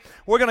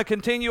We're going to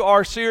continue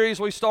our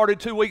series we started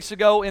 2 weeks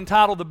ago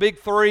entitled The Big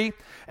Three,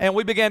 and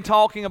we began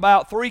talking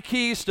about 3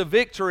 keys to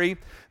victory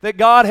that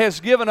God has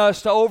given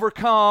us to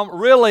overcome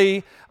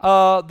really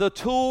the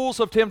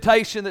tools of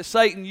temptation that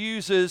Satan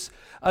uses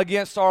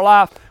against our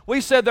life.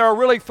 We said there are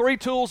really 3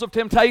 tools of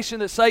temptation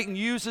that Satan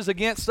uses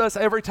against us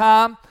every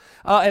time.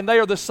 And they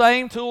are the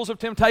same tools of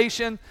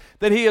temptation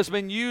that he has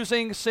been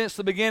using since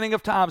the beginning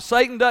of time.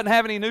 Satan doesn't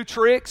have any new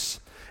tricks.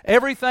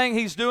 Everything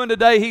he's doing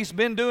today, he's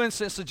been doing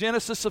since the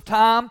genesis of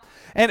time.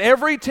 And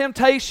every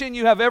temptation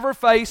you have ever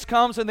faced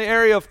comes in the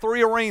area of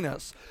 3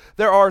 arenas.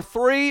 There are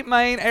 3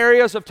 main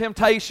areas of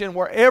temptation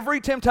where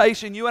every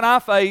temptation you and I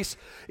face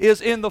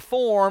is in the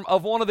form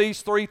of one of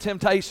these 3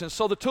 temptations.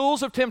 So the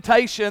tools of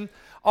temptation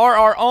are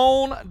our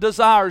own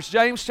desires.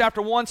 James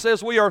chapter 1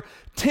 says we are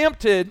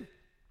tempted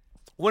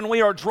when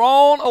we are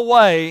drawn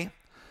away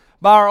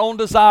by our own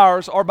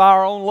desires or by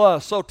our own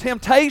lust. So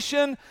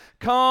temptation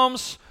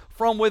comes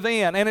from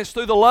within, and it's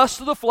through the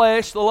lust of the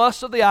flesh, the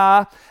lust of the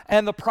eye,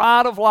 and the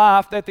pride of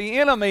life that the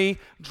enemy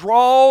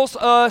draws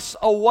us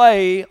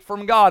away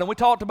from God. And we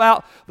talked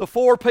about the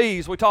 4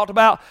 P's. We talked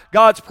about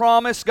God's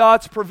promise,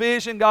 God's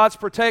provision, God's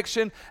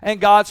protection,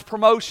 and God's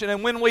promotion.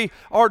 And when we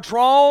are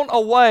drawn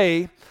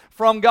away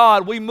from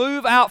God, we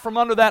move out from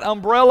under that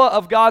umbrella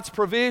of God's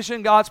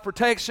provision, God's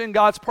protection,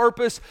 God's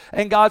purpose,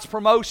 and God's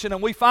promotion.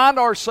 And we find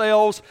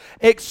ourselves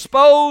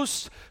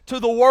exposed to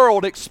the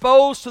world,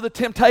 exposed to the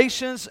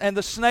temptations and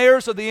the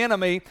snares of the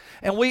enemy,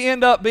 and we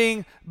end up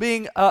being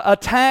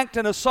attacked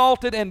and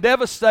assaulted and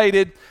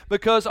devastated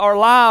because our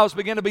lives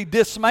begin to be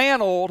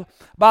dismantled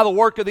by the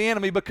work of the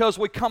enemy because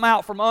we come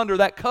out from under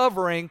that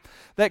covering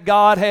that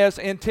God has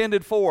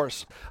intended for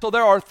us. So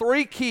there are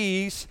 3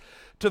 keys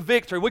to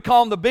victory. We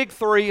call them the big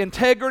 3.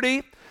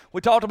 Integrity.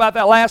 We talked about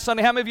that last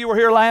Sunday. How many of you were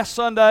here last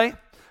Sunday?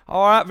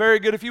 All right, very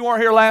good. If you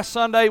weren't here last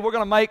Sunday, we're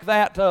going to make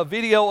that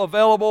video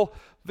available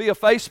via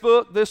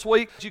Facebook this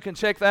week. You can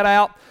check that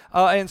out.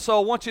 And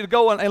so I want you to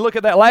go and look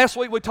at that. Last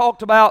week we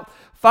talked about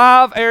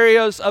 5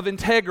 areas of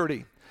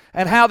integrity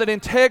and how that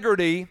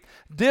integrity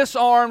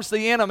disarms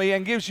the enemy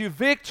and gives you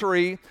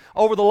victory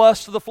over the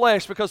lust of the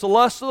flesh, because the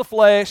lust of the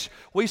flesh,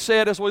 we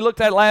said as we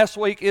looked at last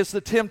week, is the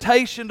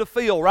temptation to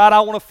feel, right? I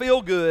want to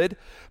feel good,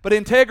 but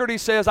integrity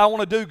says I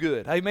want to do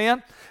good,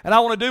 amen? And I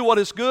want to do what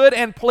is good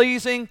and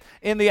pleasing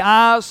in the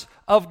eyes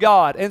of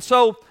God. And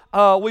so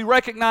we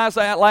recognized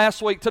that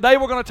last week. Today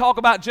we're going to talk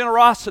about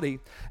generosity,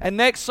 and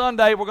next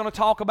Sunday we're going to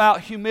talk about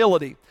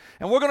humility.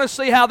 And we're going to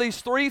see how these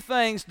 3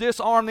 things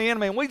disarm the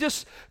enemy. And we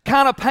just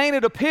kind of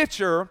painted a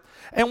picture,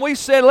 and we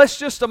said, let's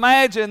just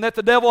imagine that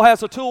the devil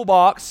has a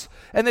toolbox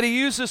and that he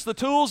uses the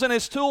tools in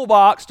his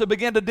toolbox to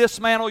begin to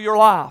dismantle your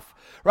life,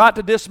 right?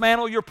 To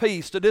dismantle your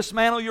peace, to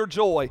dismantle your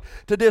joy,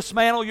 to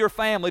dismantle your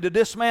family, to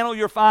dismantle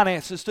your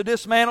finances, to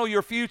dismantle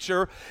your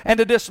future, and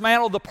to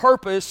dismantle the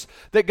purpose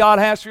that God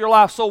has for your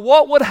life. So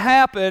what would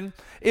happen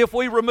if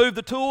we removed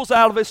the tools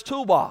out of his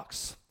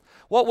toolbox?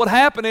 What would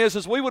happen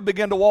is we would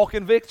begin to walk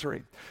in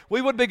victory.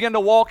 We would begin to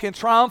walk in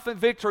triumphant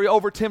victory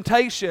over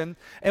temptation,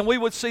 and we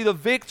would see the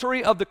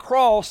victory of the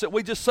cross that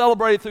we just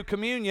celebrated through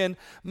communion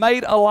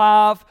made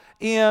alive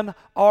in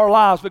our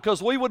lives,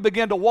 because we would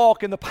begin to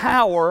walk in the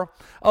power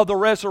of the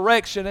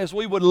resurrection as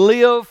we would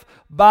live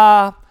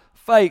by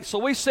faith. So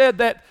we said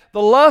that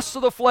the lust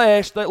of the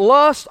flesh, that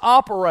lust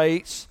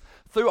operates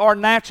through our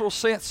natural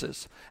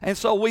senses. And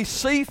so we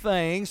see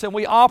things and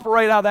we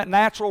operate out of that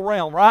natural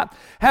realm, right?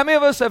 How many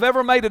of us have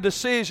ever made a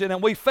decision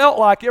and we felt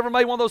like, you ever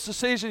made one of those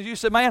decisions, you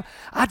said, man,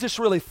 I just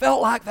really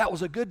felt like that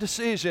was a good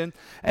decision,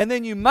 and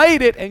then you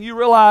made it and you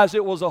realized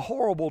it was a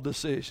horrible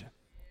decision?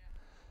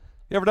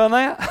 You ever done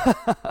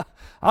that?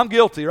 I'm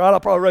guilty, right? I'll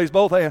probably raise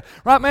both hands.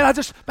 Right, man, I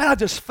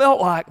just felt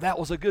like that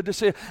was a good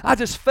decision. I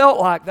just felt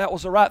like that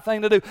was the right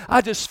thing to do.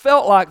 I just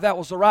felt like that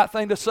was the right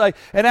thing to say.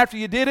 And after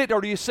you did it,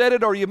 or you said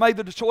it, or you made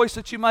the choice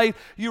that you made,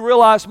 you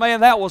realize,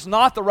 man, that was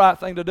not the right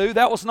thing to do.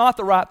 That was not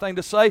the right thing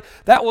to say.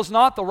 That was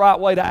not the right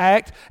way to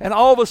act. And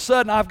all of a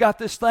sudden, I've got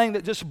this thing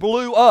that just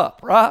blew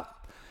up, right?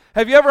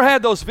 Have you ever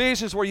had those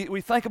visions where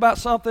you think about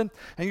something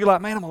and you're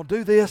like, man, I'm going to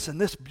do this and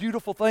this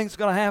beautiful thing's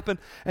going to happen,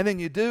 and then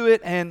you do it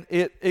and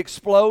it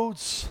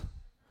explodes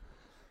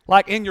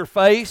like in your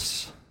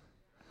face?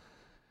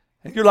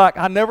 And you're like,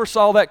 I never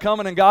saw that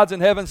coming, and God's in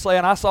heaven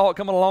saying, I saw it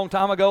coming a long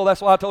time ago. That's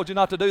why I told you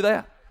not to do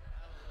that.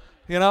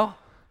 You know?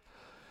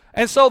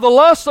 And so the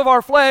lust of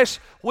our flesh,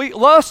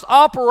 lust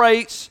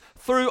operates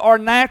through our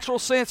natural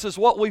senses,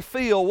 what we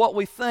feel, what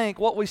we think,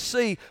 what we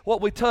see,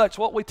 what we touch,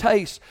 what we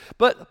taste.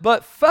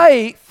 But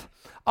faith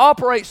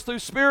operates through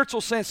spiritual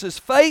senses.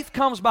 Faith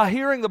comes by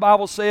hearing, the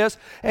Bible says,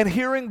 and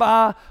hearing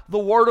by the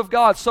Word of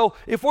God. So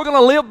if we're going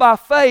to live by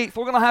faith,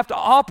 we're going to have to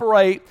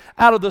operate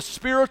out of the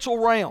spiritual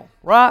realm,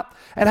 right?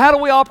 And how do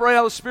we operate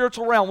out of the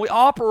spiritual realm? We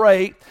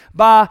operate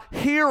by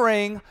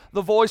hearing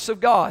the voice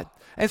of God.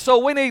 And so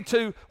we need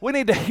to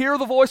hear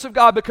the voice of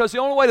God, because the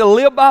only way to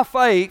live by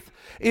faith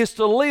is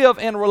to live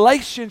in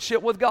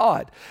relationship with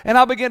God. And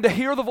I begin to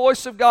hear the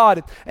voice of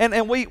God. And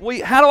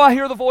how do I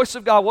hear the voice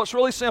of God? Well, it's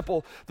really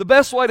simple. The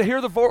best way to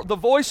hear the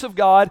voice of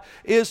God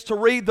is to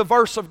read the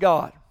verse of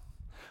God.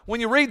 When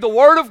you read the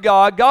Word of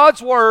God,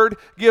 God's Word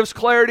gives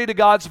clarity to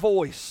God's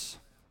voice.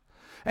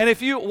 And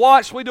if you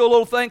watch, we do a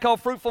little thing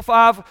called Fruitful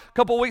 5. A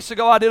couple of weeks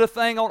ago, I did a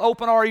thing on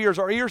Open Our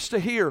Ears to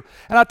hear.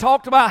 And I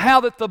talked about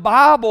how that the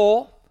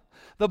Bible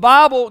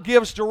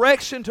gives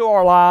direction to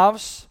our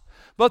lives,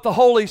 but the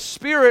Holy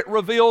Spirit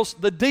reveals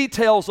the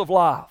details of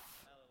life.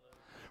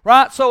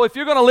 Right? So if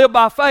you're going to live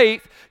by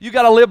faith, you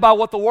got to live by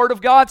what the Word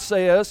of God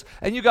says,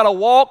 and you got to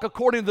walk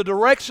according to the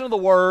direction of the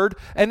Word,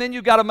 and then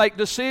you got to make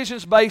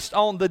decisions based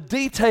on the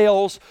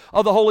details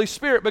of the Holy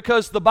Spirit,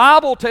 because the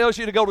Bible tells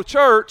you to go to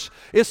church.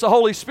 It's the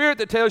Holy Spirit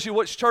that tells you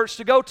which church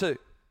to go to.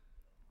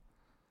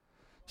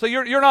 So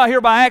you're not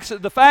here by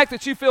accident. The fact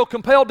that you feel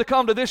compelled to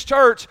come to this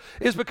church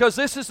is because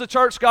this is the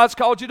church God's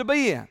called you to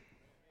be in.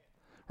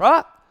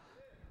 Right?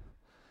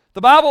 The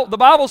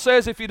Bible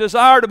says if you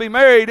desire to be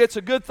married, it's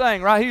a good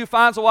thing, right? He who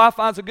finds a wife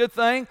finds a good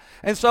thing.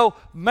 And so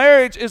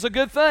marriage is a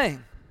good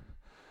thing.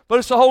 But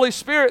it's the Holy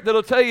Spirit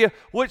that'll tell you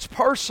which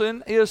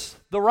person is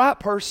the right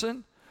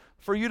person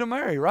for you to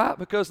marry, right?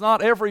 Because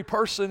not every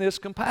person is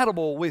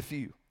compatible with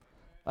you.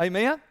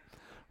 Amen?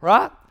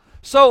 Right?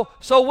 So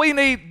we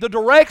need the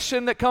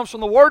direction that comes from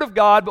the Word of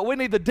God, but we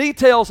need the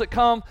details that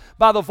come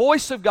by the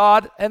voice of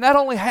God, and that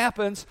only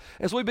happens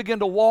as we begin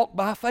to walk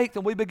by faith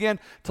and we begin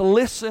to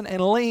listen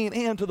and lean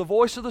into the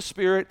voice of the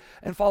Spirit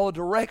and follow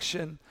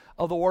direction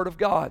of the Word of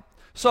God.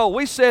 So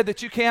we said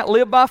that you can't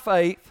live by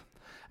faith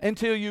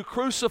until you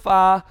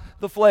crucify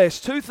the flesh.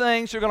 Two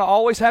things you're going to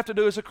always have to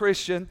do as a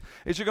Christian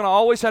is you're going to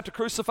always have to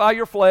crucify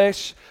your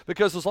flesh,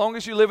 because as long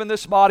as you live in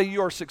this body,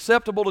 you are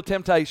susceptible to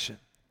temptation.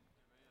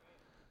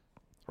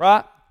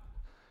 Right?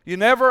 You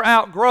never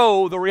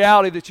outgrow the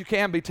reality that you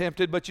can be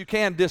tempted, but you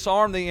can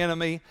disarm the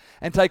enemy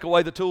and take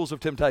away the tools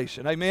of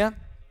temptation. Amen?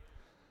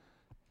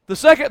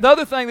 The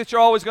other thing that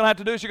you're always going to have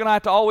to do is you're going to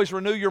have to always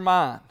renew your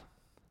mind.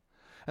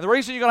 And the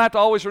reason you're going to have to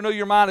always renew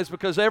your mind is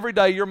because every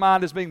day your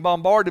mind is being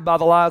bombarded by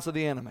the lies of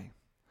the enemy.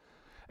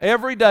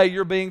 Every day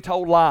you're being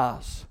told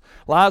lies.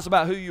 Lies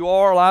about who you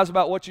are, lies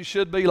about what you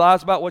should be,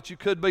 lies about what you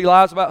could be,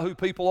 lies about who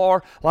people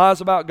are, lies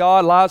about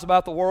God, lies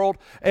about the world.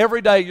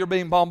 Every day you're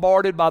being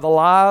bombarded by the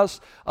lies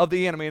of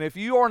the enemy. And if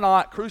you are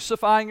not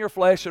crucifying your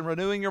flesh and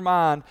renewing your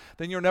mind,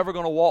 then you're never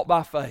going to walk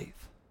by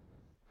faith.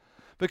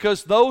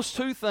 Because those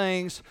two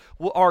things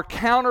are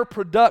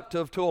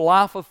counterproductive to a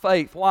life of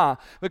faith. Why?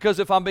 Because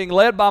if I'm being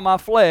led by my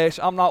flesh,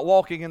 I'm not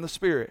walking in the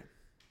Spirit.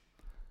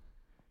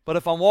 But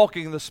if I'm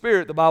walking in the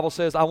Spirit, the Bible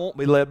says I won't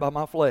be led by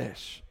my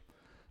flesh.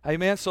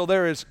 Amen. So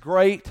there is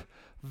great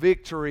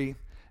victory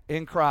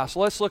in Christ.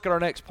 Let's look at our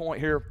next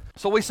point here.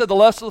 So we said the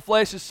lust of the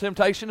flesh is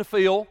temptation to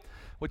feel.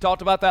 We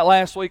talked about that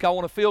last week. I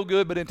want to feel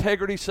good, but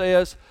integrity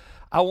says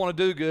I want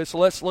to do good. So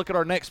let's look at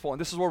our next point.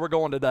 This is where we're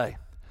going today.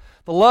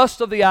 The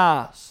lust of the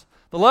eyes.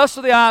 The lust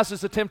of the eyes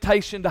is a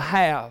temptation to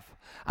have.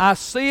 I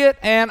see it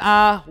and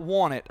I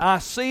want it. I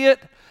see it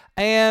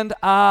and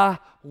I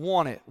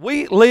want it.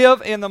 We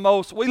live in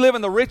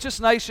the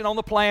richest nation on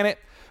the planet,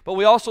 but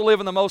we also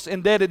live in the most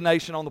indebted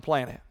nation on the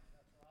planet.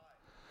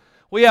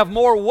 We have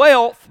more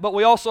wealth, but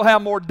we also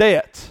have more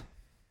debt.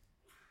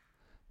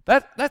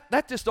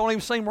 That just don't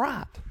even seem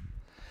right.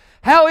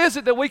 How is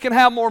it that we can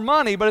have more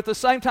money, but at the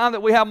same time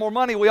that we have more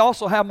money, we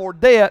also have more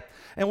debt,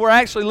 and we're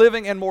actually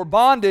living in more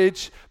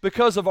bondage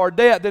because of our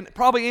debt than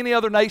probably any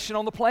other nation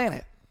on the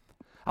planet?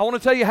 I want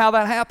to tell you how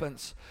that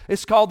happens.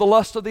 It's called the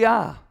lust of the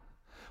eye.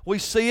 We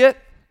see it,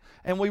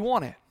 and we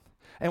want it.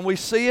 And we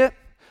see it,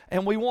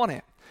 and we want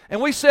it.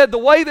 And we said the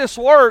way this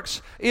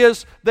works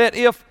is that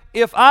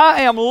if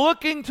I am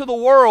looking to the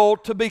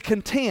world to be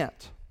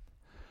content,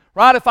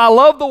 right? If I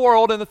love the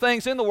world and the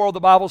things in the world,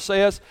 the Bible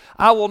says,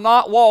 I will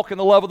not walk in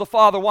the love of the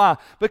Father. Why?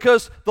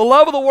 Because the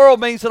love of the world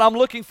means that I'm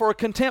looking for a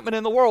contentment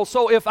in the world.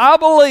 So if I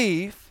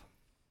believe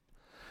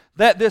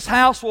that this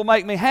house will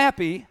make me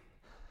happy,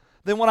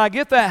 then when I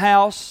get that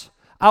house,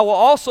 I will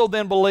also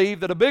then believe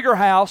that a bigger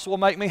house will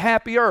make me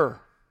happier.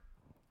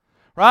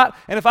 Right?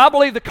 And if I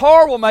believe the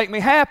car will make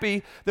me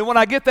happy, then when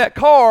I get that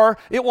car,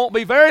 it won't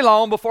be very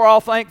long before I'll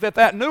think that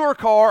that newer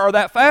car or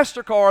that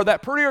faster car or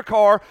that prettier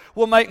car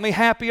will make me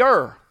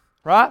happier.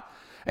 Right?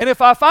 And if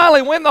I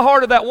finally win the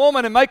heart of that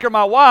woman and make her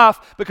my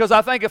wife, because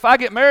I think if I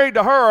get married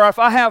to her or if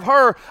I have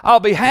her, I'll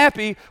be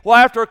happy. Well,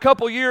 after a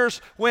couple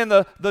years, when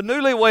the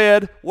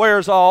newlywed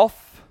wears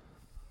off,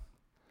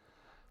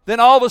 then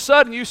all of a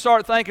sudden you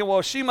start thinking, well,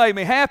 if she made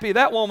me happy,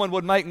 that woman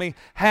would make me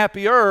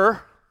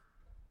happier.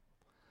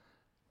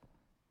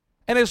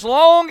 And as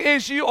long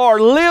as you are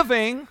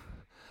living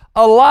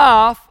a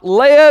life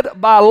led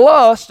by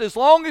lust, as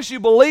long as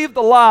you believe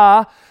the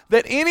lie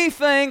that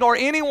anything or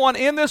anyone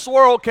in this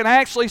world can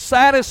actually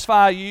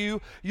satisfy you,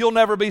 you'll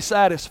never be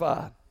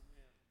satisfied.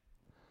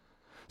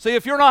 See,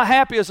 if you're not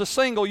happy as a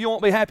single, you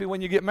won't be happy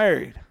when you get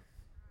married.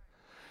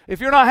 If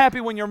you're not happy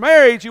when you're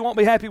married, you won't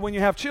be happy when you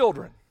have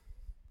children.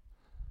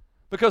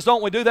 Because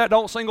don't we do that?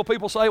 Don't single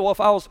people say, well,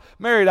 if I was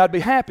married, I'd be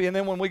happy. And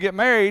then when we get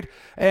married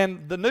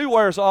and the new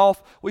wears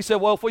off, we say,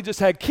 well, if we just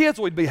had kids,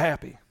 we'd be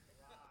happy.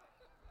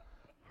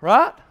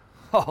 Right?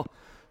 Oh,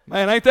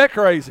 man, ain't that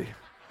crazy?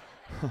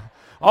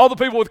 All the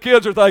people with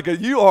kids are thinking,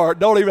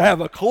 don't even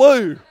have a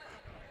clue.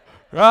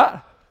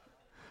 Right?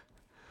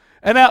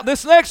 And now,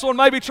 this next one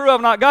may be true.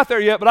 I've not got there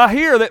yet, but I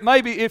hear that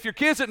maybe if your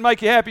kids didn't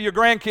make you happy, your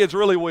grandkids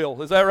really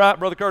will. Is that right,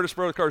 Brother Curtis?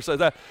 Brother Curtis says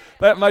that.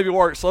 That maybe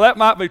works. So that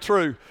might be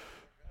true.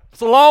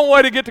 It's a long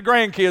way to get to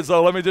grandkids,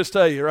 though, let me just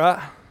tell you,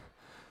 right?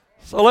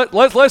 So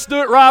let's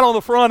do it right on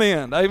the front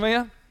end.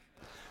 Amen?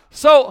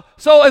 So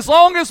as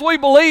long as we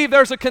believe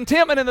there's a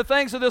contentment in the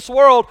things of this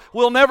world,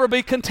 we'll never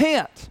be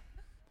content.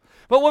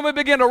 But when we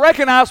begin to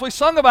recognize, we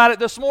sung about it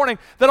this morning,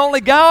 that only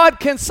God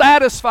can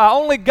satisfy.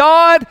 Only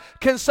God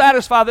can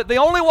satisfy. That the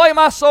only way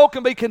my soul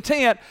can be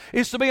content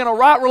is to be in a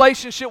right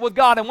relationship with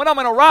God. And when I'm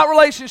in a right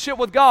relationship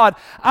with God,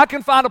 I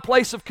can find a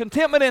place of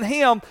contentment in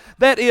Him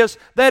that is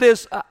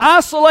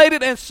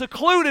isolated and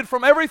secluded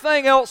from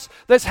everything else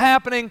that's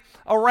happening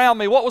around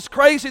me. What was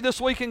crazy this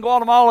week in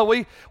Guatemala,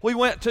 we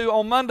went to,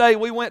 on Monday,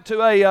 we went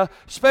to a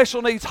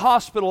special needs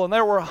hospital, and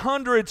there were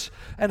hundreds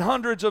and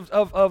hundreds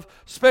of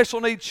special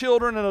needs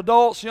children and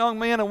adults, young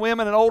men and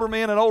women and older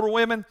men and older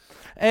women.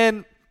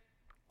 And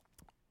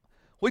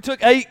we took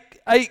eight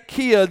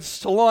kids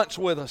to lunch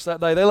with us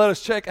that day. They let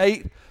us check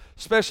 8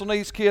 special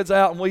needs kids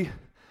out, and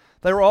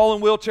they were all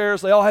in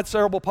wheelchairs. They all had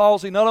cerebral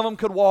palsy. None of them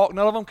could walk.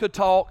 None of them could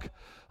talk.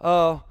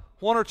 1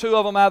 or 2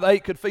 of them out of the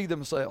 8 could feed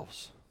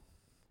themselves.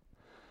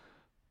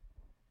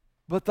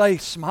 But they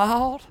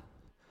smiled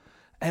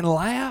and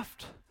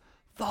laughed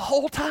the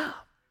whole time.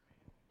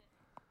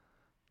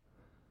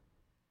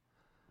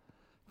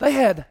 They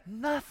had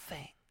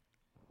nothing.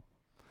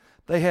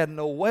 They had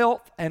no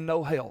wealth and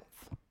no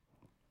health.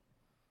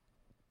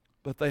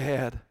 But they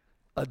had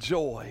a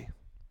joy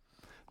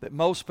that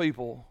most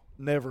people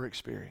never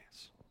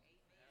experience.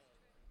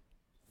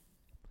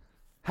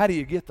 How do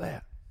you get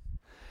that?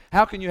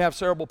 How can you have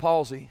cerebral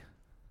palsy,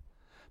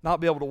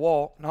 not be able to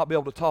walk, not be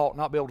able to talk,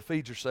 not be able to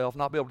feed yourself,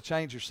 not be able to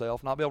change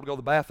yourself, not be able to go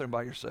to the bathroom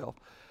by yourself?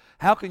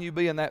 How can you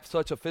be in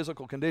such a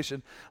physical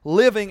condition,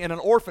 living in an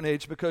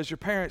orphanage because your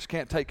parents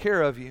can't take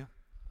care of you,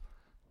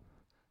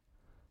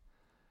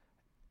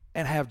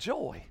 and have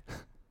joy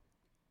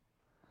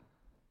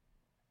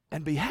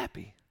and be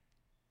happy?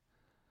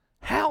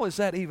 How is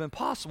that even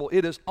possible?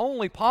 It is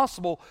only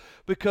possible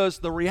because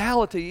the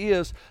reality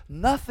is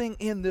nothing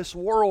in this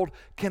world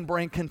can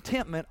bring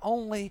contentment.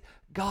 Only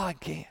God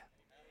can.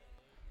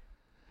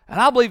 And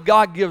I believe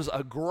God gives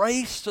a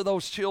grace to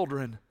those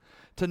children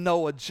to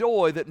know a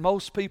joy that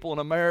most people in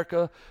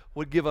America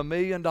would give $1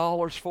 million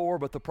for,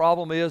 but the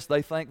problem is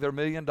they think their $1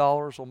 million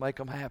will make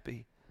them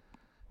happy,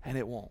 and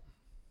it won't.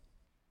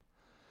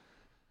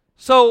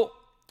 So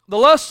the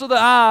lust of the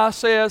eye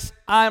says,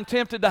 I am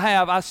tempted to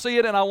have. I see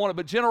it and I want it.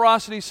 But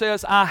generosity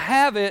says, I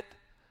have it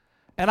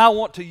and I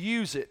want to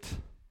use it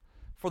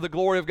for the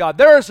glory of God.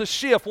 There is a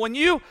shift. When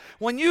you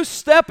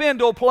step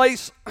into a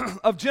place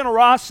of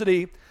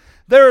generosity,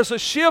 there is a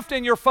shift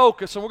in your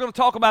focus. And we're going to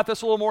talk about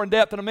this a little more in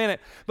depth in a minute.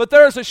 But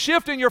there is a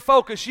shift in your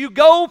focus. You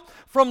go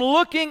from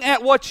looking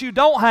at what you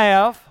don't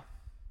have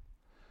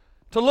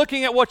to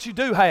looking at what you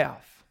do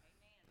have.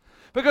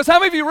 Because how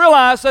many of you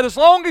realize that as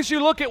long as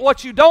you look at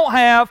what you don't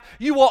have,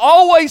 you will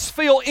always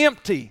feel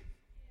empty?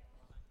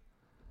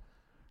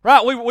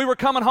 Right? We were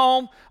coming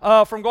home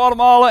from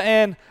Guatemala,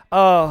 and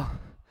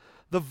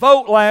the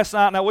vote last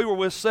night, now we were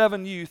with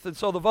 7 youth, and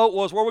so the vote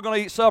was where we're going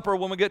to eat supper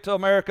when we get to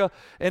America,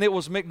 and it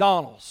was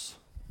McDonald's.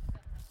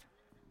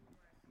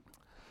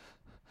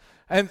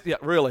 And yeah,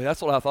 really,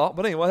 that's what I thought.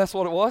 But anyway, that's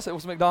what it was. It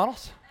was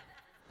McDonald's.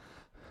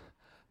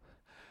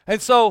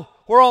 And so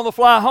we're on the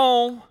fly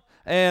home,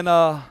 and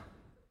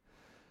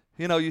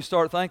you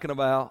start thinking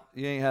about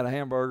you ain't had a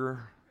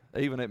hamburger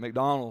even at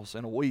McDonald's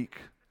in a week.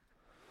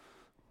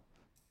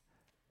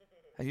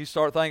 And you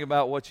start thinking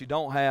about what you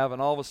don't have,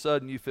 and all of a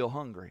sudden you feel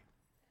hungry.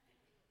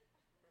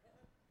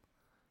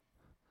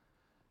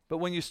 But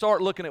when you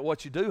start looking at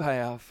what you do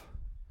have,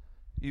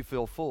 you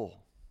feel full.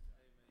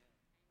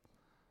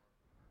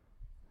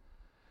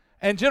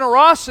 And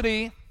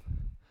generosity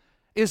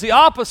is the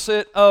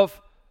opposite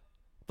of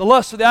the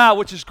lust of the eye,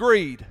 which is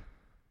greed.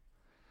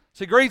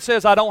 See, greed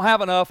says, I don't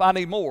have enough, I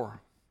need more.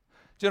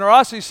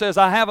 Generosity says,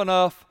 I have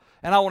enough,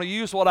 and I want to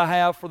use what I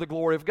have for the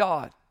glory of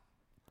God.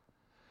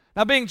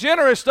 Now, being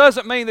generous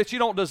doesn't mean that you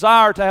don't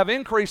desire to have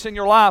increase in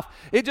your life.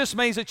 It just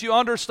means that you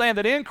understand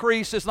that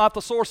increase is not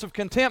the source of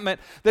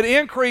contentment, that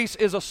increase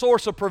is a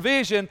source of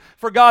provision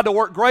for God to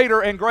work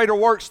greater and greater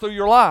works through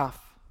your life.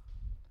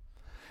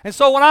 And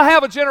so when I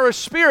have a generous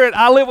spirit,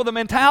 I live with a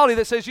mentality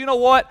that says, you know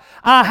what?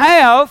 I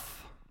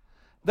have,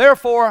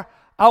 therefore,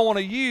 I want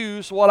to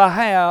use what I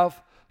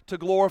have to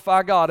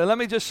glorify God. And let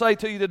me just say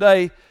to you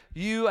today,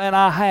 you and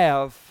I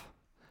have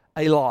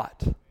a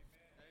lot.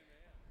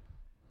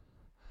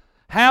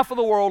 Half of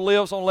the world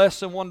lives on less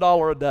than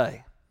 $1 a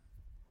day.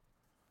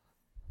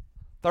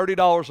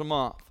 $30 a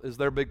month is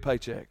their big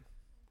paycheck.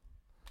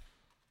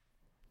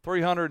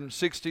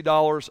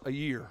 $360 a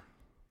year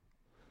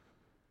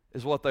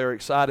is what they're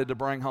excited to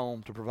bring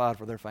home to provide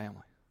for their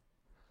family.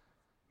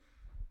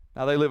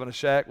 Now they live in a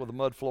shack with a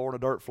mud floor and a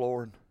dirt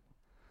floor, and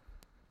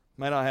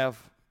may not have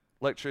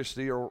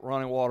electricity or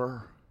running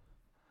water.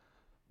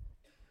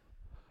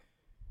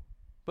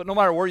 But no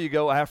matter where you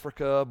go,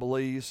 Africa,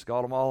 Belize,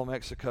 Guatemala,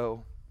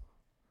 Mexico,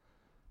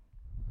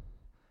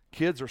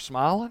 Kids are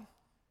smiling.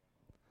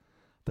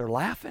 They're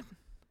laughing.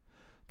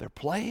 They're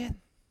playing.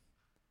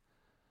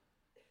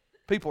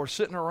 People are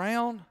sitting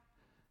around,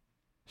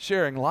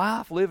 sharing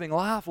life, living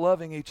life,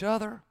 loving each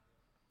other.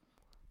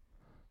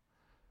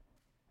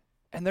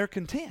 And they're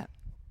content.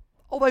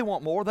 Oh, they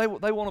want more. They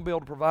want to be able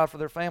to provide for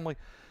their family.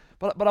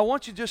 But I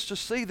want you just to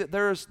see that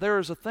there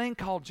is a thing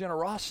called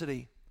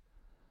generosity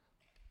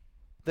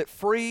that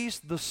frees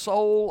the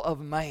soul of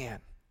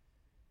man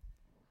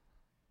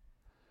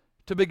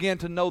to begin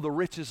to know the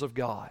riches of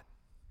God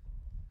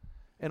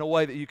in a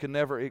way that you can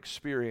never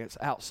experience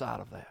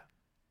outside of that.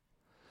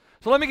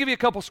 So let me give you a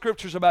couple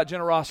scriptures about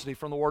generosity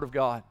from the Word of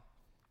God.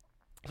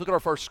 Let's look at our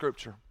first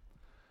scripture.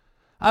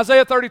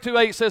 Isaiah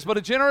 32:8 says, "But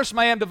a generous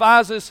man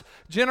devises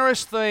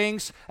generous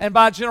things, and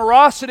by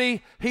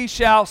generosity he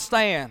shall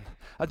stand."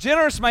 A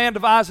generous man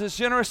devises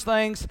generous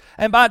things,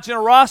 and by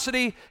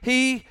generosity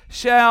he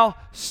shall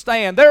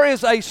stand. There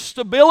is a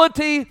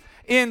stability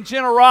in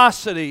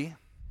generosity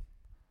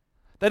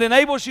that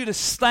enables you to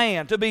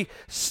stand, to be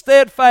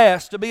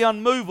steadfast, to be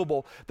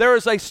unmovable. There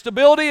is a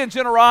stability in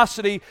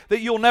generosity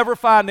that you'll never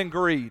find in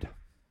greed.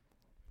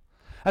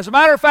 As a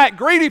matter of fact,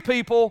 greedy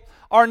people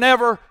are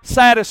never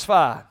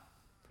satisfied.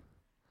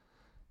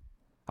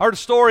 I heard a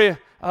story,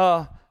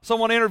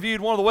 someone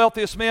interviewed one of the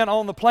wealthiest men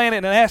on the planet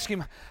and asked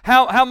him,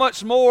 how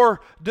much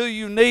more do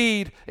you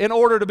need in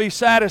order to be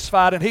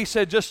satisfied? And he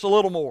said, just a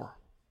little more.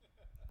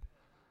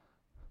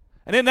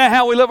 And isn't that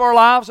how we live our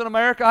lives in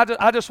America?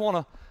 I just want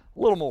a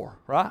little more,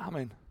 right? I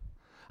mean,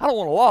 I don't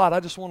want a lot, I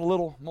just want a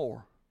little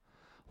more.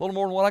 A little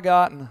more than what I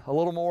got, and a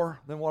little more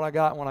than what I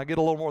got. And when I get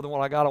a little more than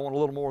what I got, I want a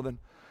little more than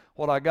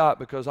what I got,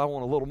 because I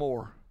want a little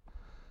more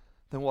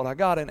than what I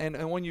got.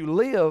 And when you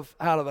live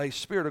out of a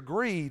spirit of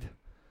greed,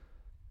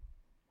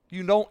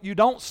 you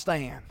don't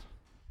stand.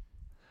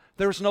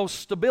 There's no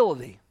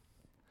stability.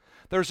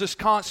 There's this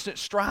constant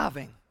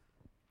striving.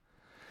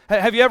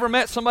 Have you ever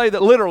met somebody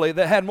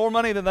that had more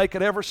money than they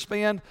could ever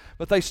spend,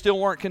 but they still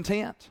weren't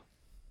content?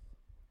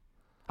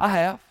 I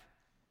have.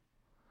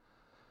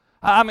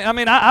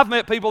 I've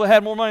met people that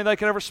had more money than they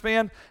could ever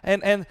spend,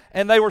 and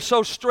they were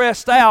so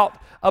stressed out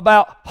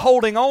about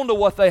holding on to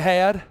what they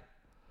had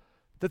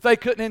that they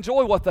couldn't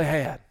enjoy what they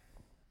had.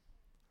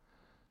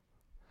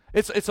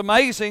 It's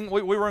amazing.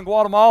 We were in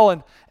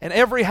Guatemala, and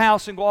every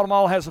house in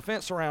Guatemala has a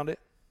fence around it,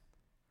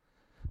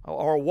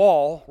 or a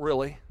wall,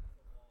 really.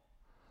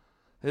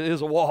 It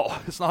is a wall.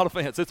 It's not a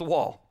fence. It's a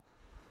wall.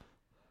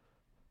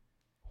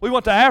 We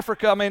went to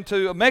Africa,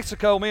 to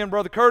Mexico, me and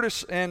Brother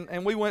Curtis,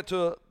 and we went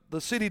to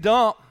the city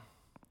dump.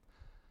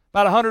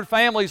 About 100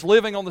 families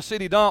living on the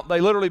city dump.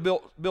 They literally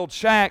build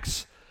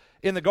shacks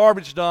in the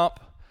garbage dump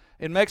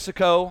in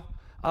Mexico,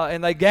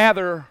 and they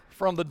gather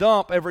from the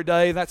dump every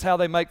day. That's how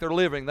they make their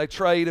living. They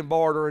trade and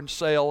barter and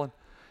sell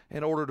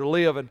in order to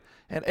live. And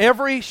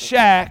every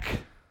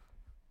shack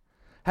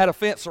had a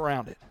fence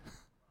around it.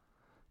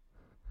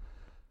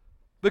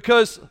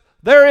 Because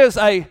there is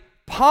a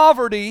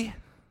poverty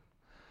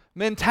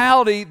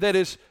mentality that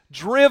is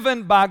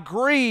driven by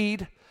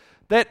greed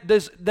that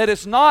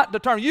is not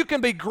determined. You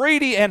can be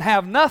greedy and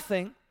have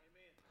nothing.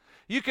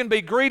 You can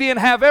be greedy and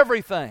have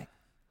everything.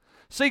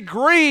 See,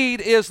 greed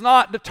is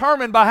not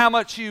determined by how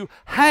much you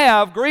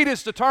have. Greed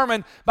is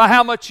determined by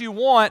how much you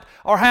want,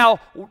 or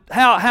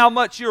how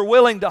much you're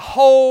willing to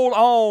hold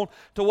on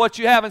to what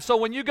you have. And so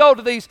when you go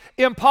to these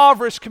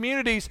impoverished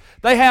communities,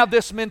 they have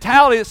this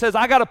mentality that says,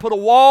 I got to put a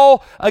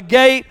wall, a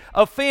gate,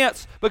 a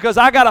fence, because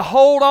I got to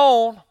hold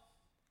on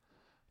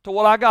to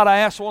what I got. I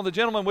asked one of the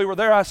gentlemen, we were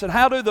there, I said,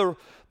 how do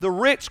the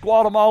rich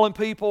Guatemalan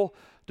people,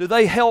 do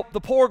they help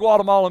the poor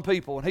Guatemalan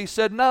people? And he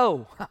said,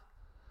 no.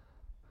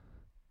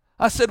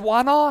 I said,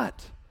 why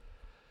not?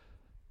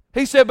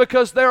 He said,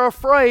 because they're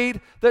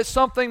afraid that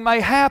something may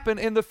happen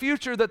in the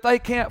future that they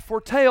can't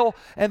foretell,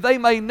 and they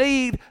may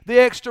need the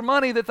extra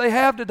money that they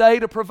have today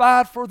to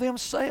provide for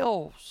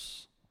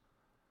themselves.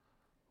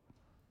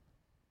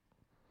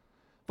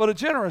 But a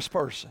generous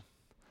person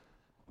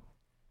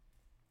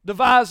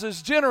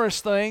devises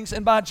generous things,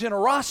 and by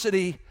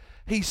generosity,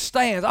 he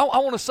stands. I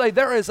want to say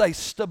there is a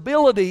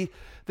stability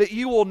that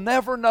you will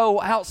never know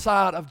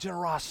outside of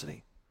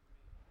generosity.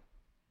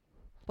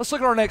 Let's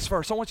look at our next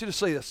verse. I want you to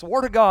see this. The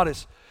Word of God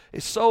is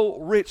so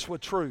rich with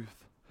truth.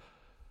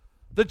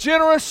 The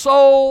generous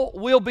soul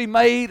will be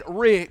made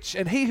rich,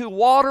 and he who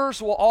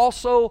waters will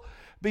also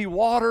be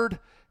watered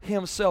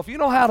himself. You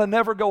know how to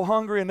never go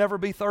hungry and never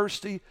be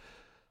thirsty?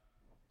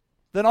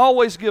 Then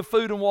always give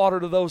food and water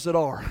to those that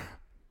are.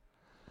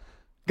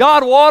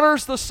 God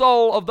waters the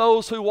soul of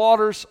those who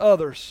waters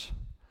others.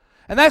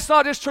 And that's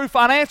not just true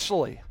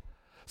financially.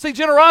 See,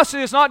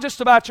 generosity is not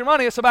just about your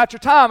money. It's about your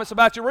time. It's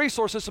about your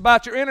resources. It's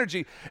about your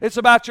energy. It's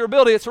about your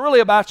ability. It's really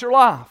about your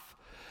life.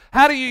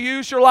 How do you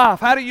use your life?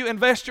 How do you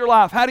invest your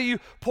life? How do you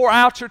pour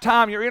out your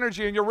time, your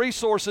energy, and your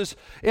resources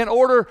in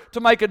order to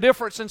make a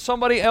difference in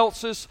somebody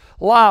else's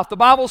life? The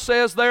Bible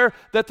says there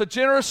that the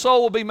generous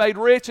soul will be made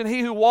rich, and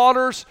he who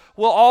waters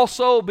will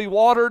also be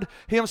watered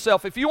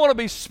himself. If you want to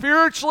be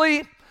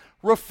spiritually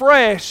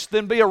refreshed,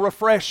 then be a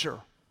refresher.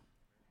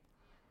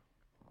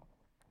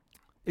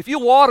 If you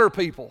water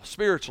people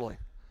spiritually,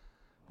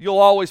 you'll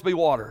always be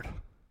watered.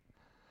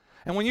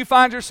 And when you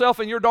find yourself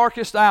in your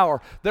darkest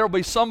hour, there will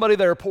be somebody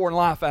there pouring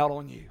life out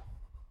on you.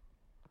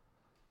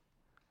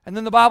 And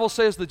then the Bible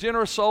says the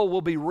generous soul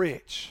will be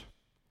rich.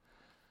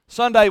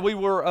 Sunday we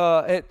were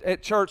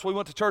at church. We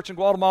went to church in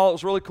Guatemala. It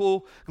was really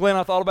cool. Glenn,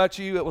 I thought about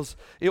you. It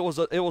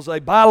was a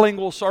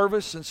bilingual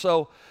service, and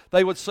so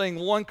they would sing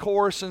one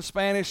chorus in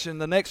Spanish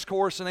and the next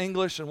chorus in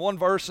English, and one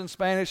verse in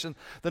Spanish and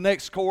the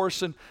next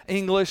chorus in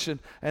English, and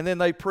then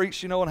they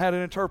preached, and had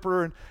an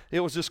interpreter, and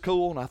it was just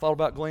cool. And I thought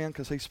about Glenn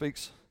because he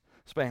speaks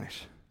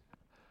Spanish.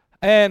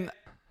 And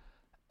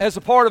as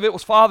a part of it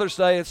was Father's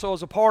Day, and so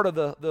as a part of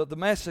the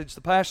message,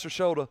 the pastor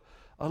showed a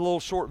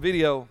little short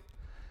video.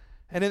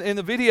 And in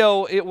the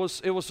video, it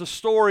was a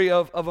story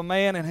of a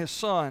man and his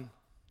son.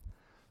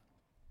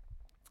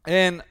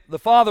 And the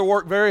father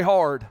worked very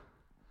hard.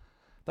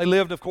 They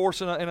lived, of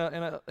course, in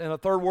a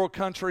third world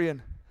country,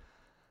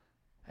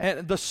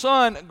 and the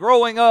son,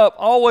 growing up,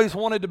 always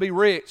wanted to be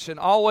rich and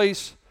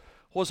always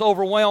was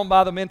overwhelmed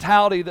by the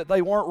mentality that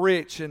they weren't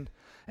rich. And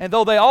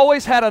though they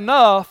always had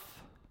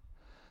enough,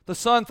 the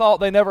son thought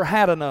they never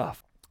had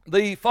enough.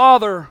 The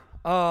father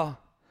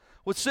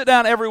would sit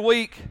down every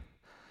week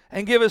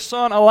and give his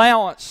son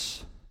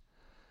allowance.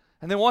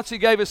 And then once he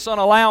gave his son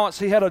allowance,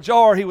 he had a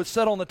jar he would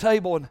set on the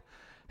table, and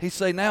he'd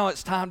say, now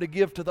it's time to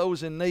give to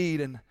those in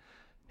need. And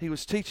he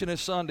was teaching his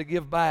son to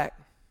give back.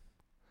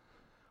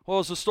 Well,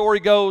 as the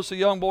story goes, the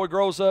young boy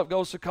grows up,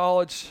 goes to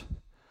college,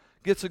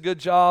 gets a good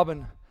job,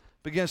 and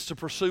begins to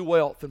pursue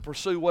wealth and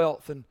pursue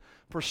wealth and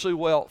pursue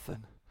wealth.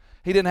 And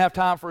he didn't have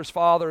time for his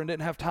father and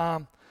didn't have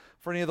time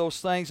for any of those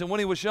things. And when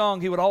he was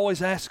young, he would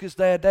always ask his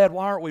dad, Dad,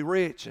 why aren't we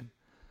rich? And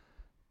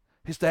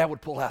his dad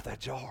would pull out that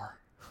jar.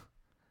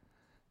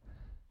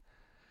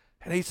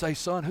 And he'd say,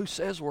 son, who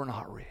says we're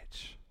not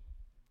rich?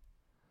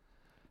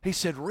 He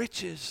said,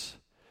 riches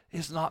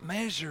is not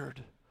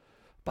measured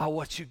by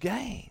what you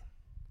gain.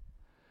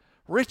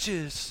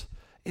 Riches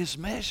is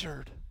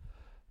measured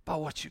by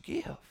what you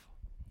give.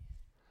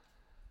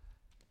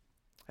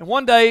 And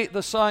one day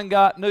the son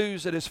got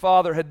news that his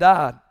father had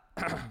died.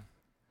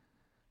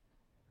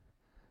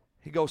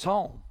 He goes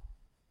home.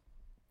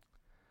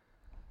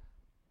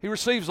 He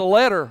receives a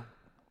letter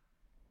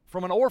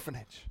from an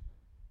orphanage.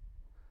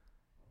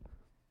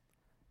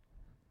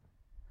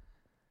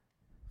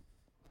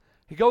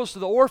 He goes to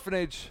the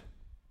orphanage,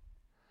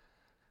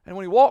 and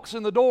when he walks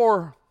in the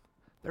door,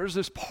 there's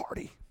this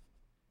party,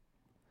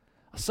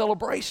 a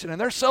celebration, and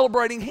they're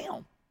celebrating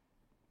him.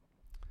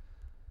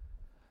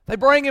 They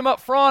bring him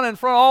up front in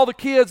front of all the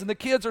kids, and the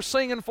kids are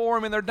singing for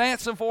him, and they're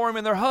dancing for him,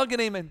 and they're hugging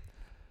him, and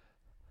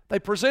they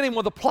present him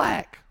with a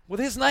plaque with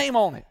his name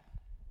on it.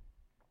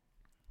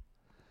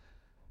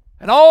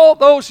 And all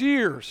those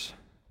years,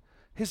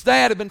 his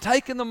dad had been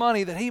taking the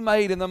money that he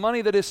made and the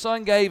money that his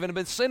son gave and had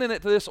been sending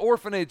it to this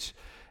orphanage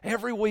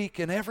every week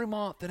and every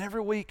month and every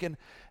week and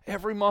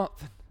every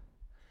month.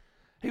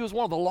 He was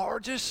one of the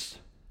largest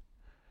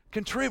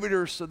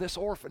contributors to this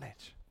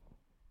orphanage.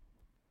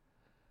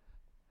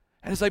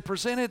 And as they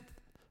presented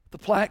the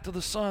plaque to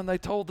the son, they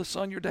told the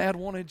son, your dad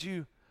wanted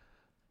you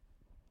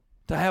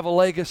to have a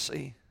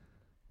legacy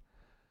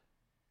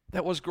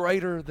that was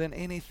greater than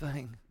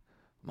anything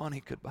money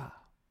could buy.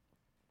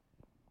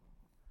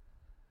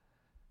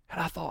 And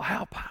I thought,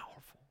 how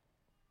powerful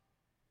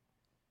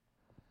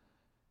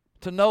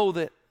to know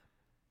that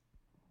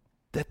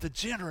the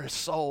generous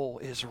soul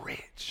is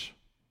rich.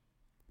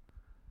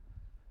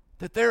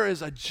 That there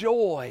is a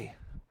joy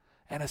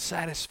and a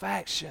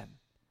satisfaction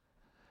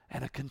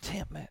and a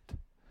contentment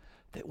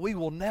that we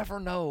will never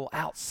know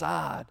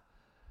outside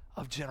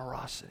of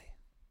generosity.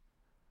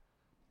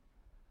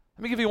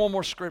 Let me give you one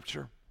more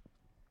scripture.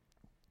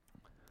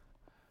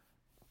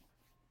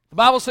 The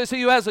Bible says,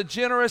 he who has a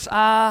generous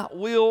eye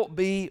will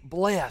be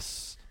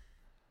blessed,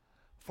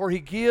 for he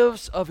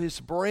gives of his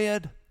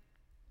bread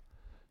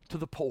to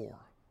the poor.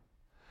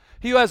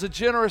 He who has a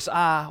generous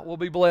eye will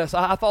be blessed.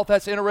 I thought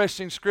that's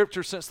interesting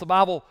scripture, since the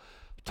Bible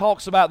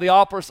talks about the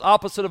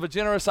opposite of a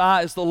generous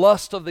eye is the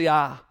lust of the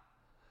eye.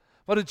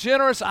 But a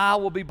generous eye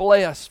will be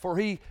blessed, for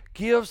he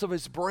gives of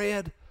his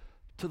bread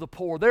to the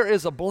poor. There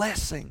is a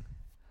blessing.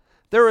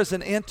 There is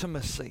an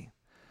intimacy.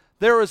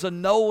 There is a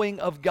knowing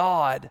of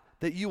God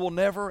that you will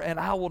never and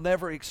I will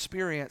never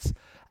experience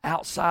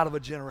outside of a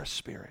generous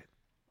spirit.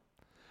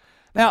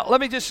 Now,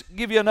 let me just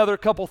give you another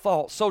couple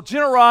thoughts. So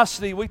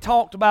generosity, we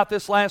talked about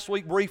this last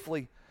week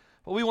briefly,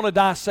 but we want to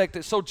dissect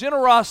it. So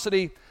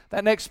generosity,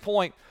 that next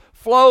point,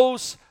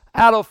 flows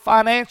out of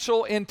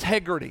financial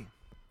integrity.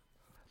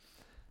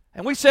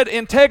 And we said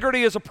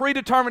integrity is a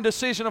predetermined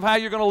decision of how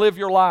you're going to live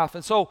your life.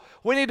 And so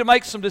we need to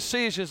make some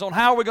decisions on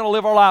how we're going to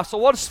live our life. So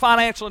what is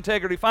financial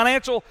integrity?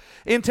 Financial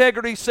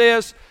integrity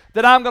says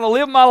that I'm going to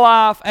live my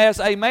life as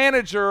a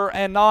manager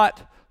and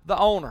not the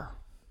owner.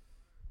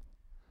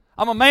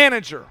 I'm a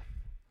manager.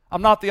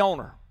 I'm not the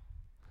owner.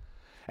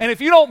 And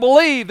if you don't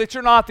believe that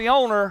you're not the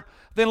owner,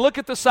 then look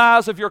at the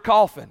size of your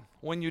coffin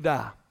when you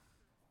die.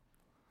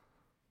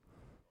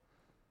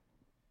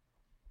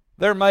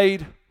 They're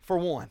made for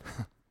one.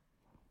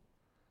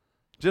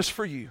 Just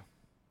for you.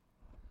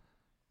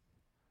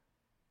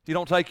 You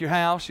don't take your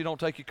house, you don't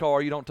take your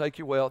car, you don't take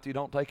your wealth, you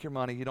don't take your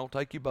money, you don't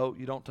take your boat,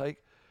 you don't take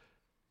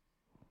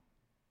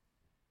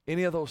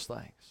any of those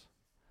things.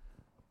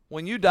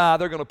 When you die,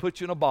 they're going to put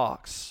you in a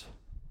box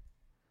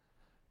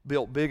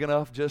built big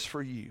enough just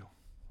for you.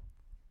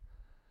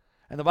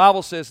 And the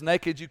Bible says,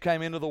 naked you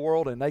came into the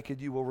world and naked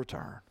you will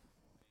return.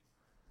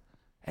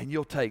 And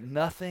you'll take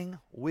nothing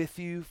with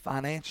you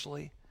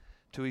financially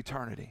to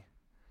eternity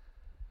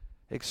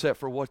except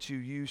for what you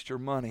used your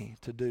money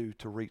to do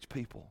to reach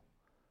people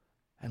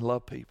and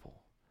love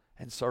people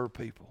and serve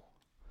people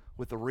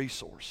with the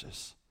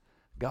resources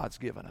God's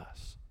given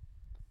us.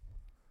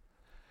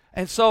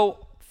 And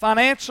so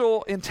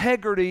financial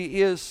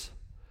integrity is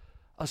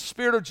a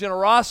spirit of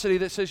generosity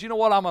that says, you know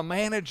what, I'm a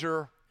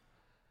manager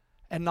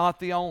and not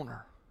the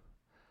owner.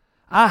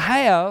 I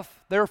have,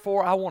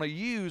 therefore I want to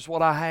use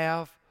what I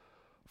have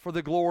for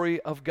the glory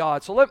of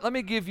God. So let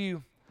me give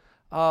you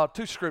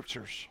two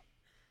scriptures.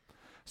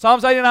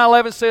 Psalms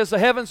 89:11 says, the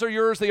heavens are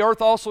yours, the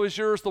earth also is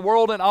yours, the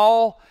world and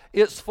all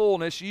its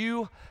fullness.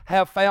 You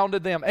have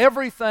founded them.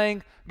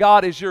 Everything,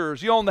 God, is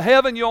yours. You own the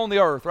heaven, you own the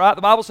earth, right?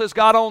 The Bible says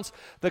God owns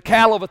the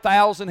cattle of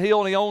 1,000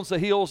 hills, and He owns the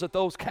hills that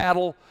those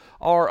cattle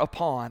are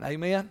upon.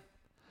 Amen?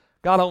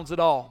 God owns it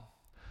all.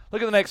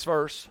 Look at the next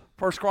verse.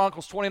 1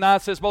 Chronicles 29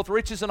 says, both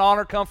riches and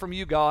honor come from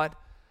you, God.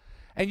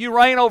 And you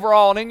reign over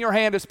all, and in your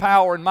hand is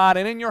power and might,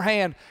 and in your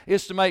hand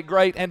is to make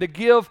great and to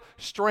give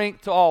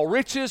strength to all.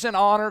 Riches and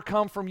honor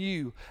come from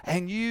you,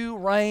 and you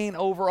reign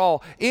over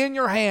all. In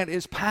your hand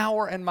is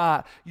power and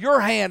might.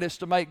 Your hand is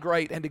to make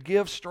great and to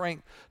give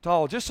strength to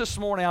all. Just this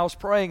morning I was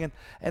praying,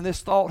 and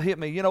this thought hit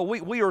me. You know,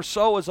 we are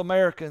so, as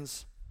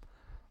Americans,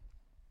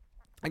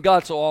 and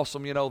God's so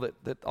awesome, you know,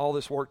 that all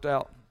this worked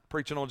out.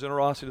 Preaching on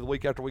generosity the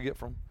week after we get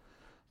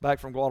back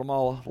from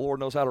Guatemala. The Lord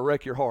knows how to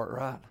wreck your heart,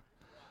 right?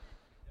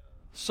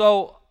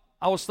 So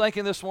I was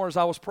thinking this morning as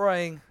I was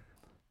praying,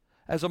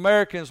 as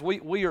Americans,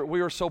 we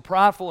are so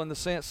prideful in the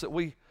sense that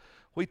we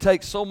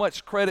take so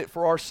much credit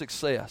for our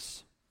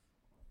success.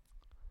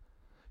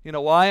 You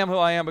know, well, I am who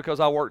I am because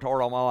I worked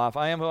hard all my life.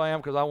 I am who I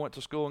am because I went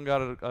to school and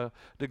got a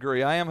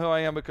degree. I am who I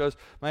am because,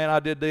 man, I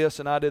did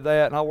this and I did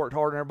that and I worked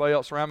harder than everybody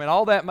else around me. And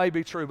all that may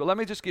be true, but let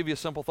me just give you a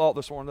simple thought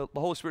this morning. The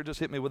Holy Spirit just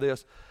hit me with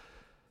this.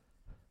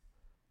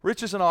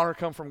 Riches and honor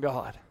come from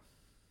God.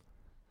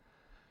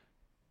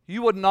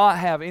 You would not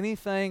have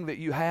anything that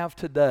you have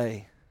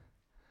today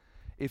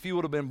if you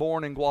would have been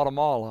born in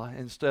Guatemala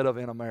instead of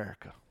in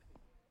America.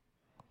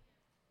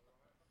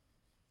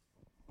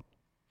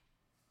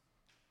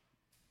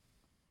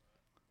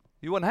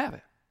 You wouldn't have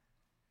it.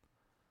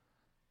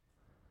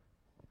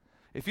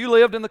 If you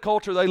lived in the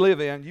culture they live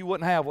in, you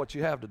wouldn't have what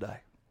you have today.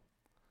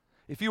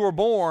 If you were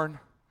born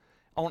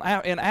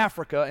in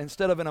Africa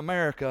instead of in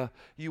America,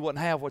 you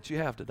wouldn't have what you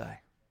have today.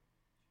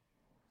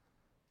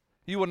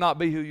 You would not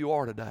be who you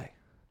are today.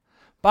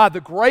 By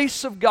the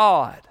grace of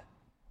God,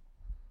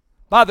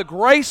 by the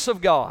grace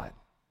of God,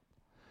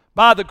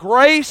 by the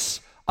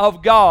grace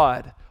of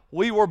God,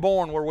 we were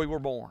born where we were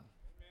born.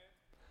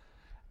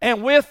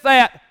 And with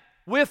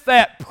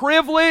that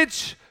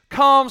privilege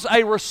comes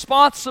a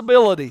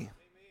responsibility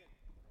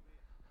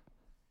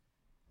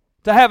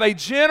to have a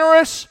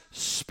generous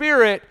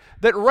spirit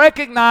that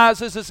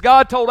recognizes, as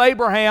God told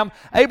Abraham,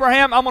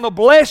 Abraham, I'm going to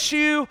bless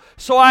you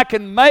so I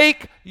can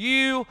make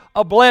you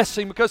a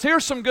blessing. Because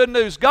here's some good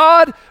news.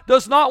 God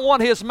does not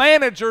want His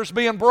managers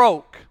being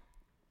broke.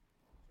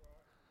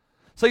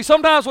 See,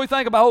 sometimes we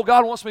think about,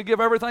 God wants me to give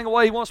everything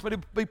away. He wants me to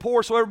be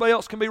poor so everybody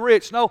else can be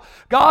rich. No,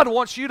 God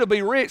wants you to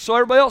be rich so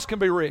everybody else can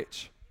be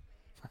rich.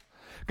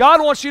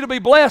 God wants you to be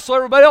blessed so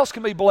everybody else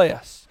can be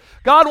blessed.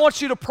 God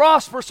wants you to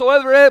prosper so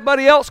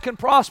everybody else can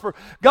prosper.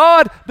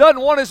 God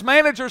doesn't want His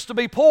managers to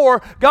be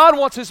poor. God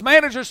wants His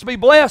managers to be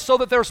blessed so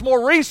that there's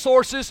more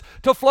resources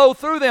to flow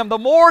through them. The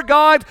more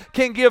God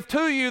can give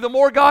to you, the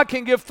more God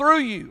can give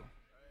through you.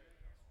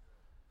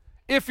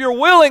 If you're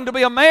willing to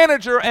be a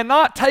manager and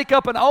not take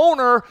up an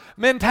owner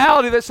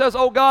mentality that says,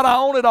 oh God, I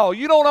own it all.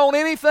 You don't own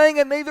anything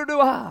and neither do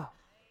I.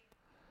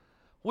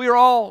 We are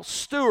all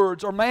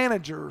stewards or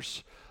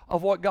managers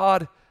of what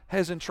God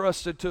has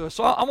entrusted to us.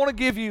 So I want to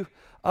give you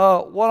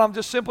what I'm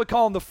just simply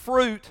calling the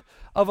fruit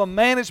of a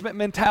management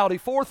mentality.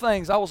 4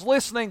 things. I was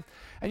listening,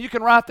 and you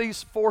can write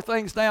these 4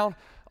 things down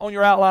on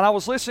your outline. I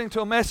was listening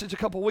to a message a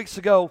couple weeks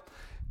ago,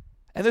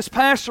 and this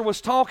pastor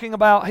was talking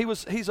about,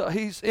 he's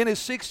in his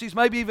 60s,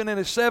 maybe even in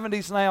his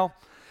 70s now,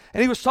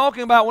 and he was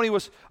talking about when he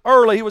was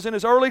in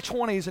his early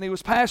 20s, and he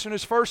was pastoring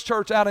his first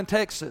church out in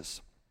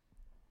Texas.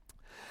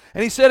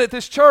 And he said at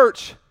this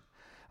church,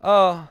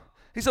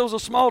 he said it was a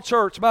small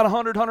church, about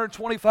 100,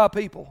 125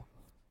 people.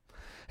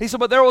 He said,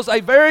 but there was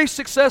a very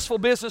successful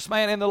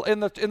businessman in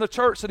the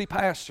church that he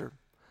pastored.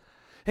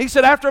 He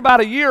said after about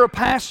a year of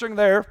pastoring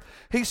there,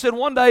 he said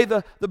one day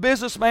the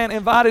businessman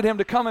invited him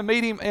to come and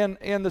meet him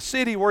in the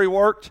city where he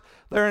worked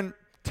there in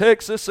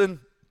Texas. And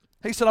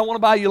he said, I want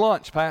to buy you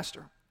lunch,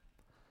 Pastor.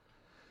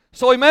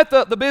 So he met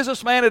the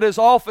businessman at his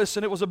office,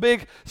 and it was a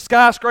big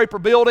skyscraper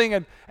building,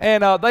 and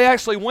they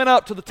actually went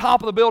up to the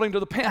top of the building to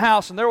the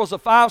penthouse, and there was a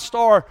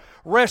 5-star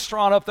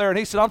restaurant up there. And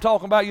he said, I'm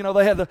talking about,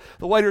 they had the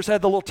waiters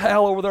had the little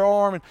towel over their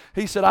arm, and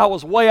he said, I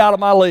was way out of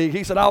my league.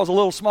 He said, I was a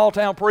little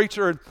small-town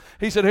preacher, and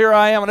he said, here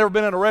I am. I've never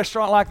been in a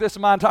restaurant like this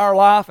in my entire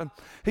life. And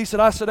he said,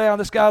 I sit down.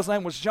 This guy's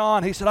name was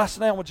John. He said, I sit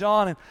down with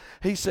John, and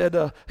he said,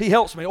 he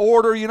helps me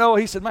order,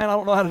 He said, man, I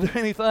don't know how to do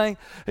anything.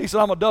 He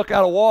said, I'm a duck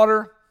out of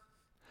water.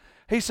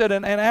 He said,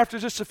 and after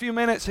just a few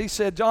minutes, he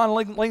said, John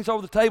leans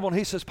over the table and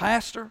he says,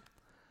 Pastor,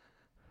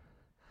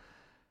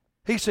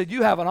 he said,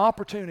 you have an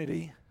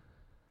opportunity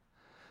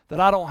that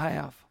I don't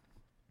have.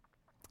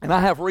 And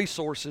I have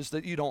resources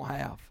that you don't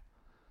have.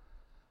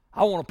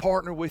 I want to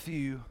partner with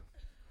you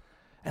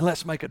and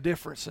let's make a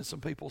difference in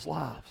some people's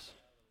lives.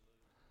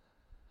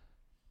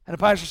 And the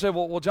pastor said,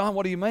 well, John,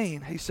 what do you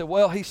mean? He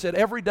said,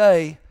 every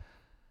day,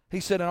 he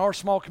said, in our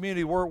small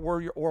community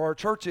where our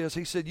church is,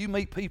 he said, you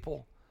meet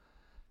people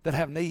that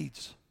have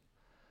needs.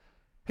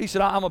 He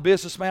said, I'm a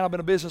businessman. I've been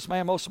a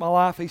businessman most of my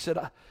life. He said,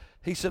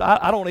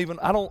 I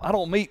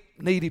don't meet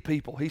needy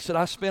people. He said,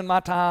 I spend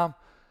my time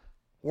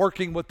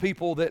working with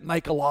people that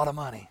make a lot of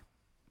money.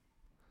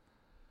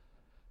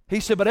 He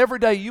said, but every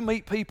day you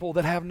meet people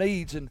that have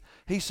needs, and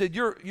he said,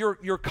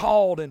 you're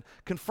called and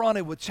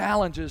confronted with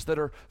challenges that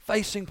are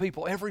facing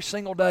people every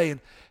single day. And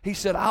he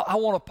said, I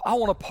want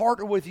to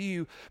partner with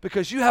you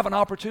because you have an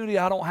opportunity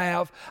I don't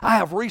have. I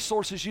have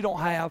resources you don't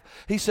have.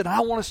 He said,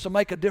 I want us to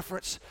make a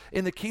difference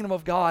in the kingdom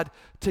of God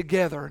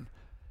together. And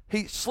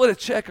he slid a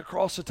check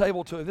across the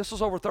table to him. This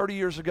was over 30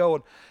 years ago.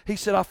 And he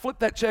said, I flipped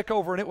that check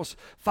over, and it was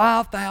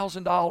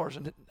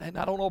 $5,000. And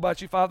I don't know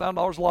about you,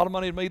 $5,000 is a lot of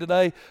money to me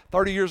today.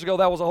 30 years ago,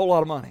 that was a whole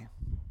lot of money.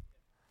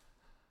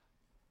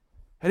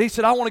 And he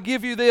said, I want to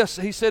give you this.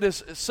 He said,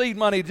 it's seed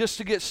money just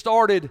to get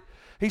started.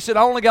 He said,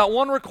 I only got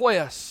one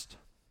request.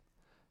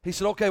 He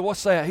said, okay,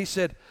 what's that? He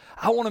said,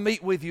 I want to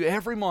meet with you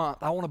every month.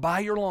 I want to buy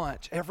your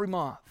lunch every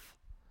month.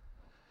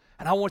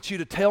 And I want you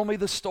to tell me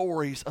the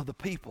stories of the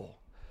people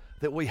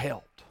that we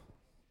helped.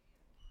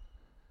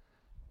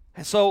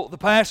 And so the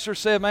pastor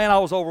said, man, I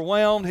was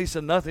overwhelmed. He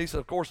said, nothing. He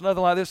said, of course,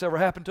 nothing like this ever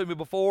happened to me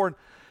before. And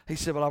he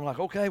said, but I'm like,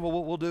 okay,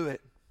 well, we'll do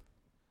it.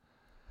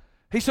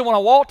 He said, when I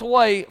walked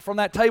away from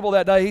that table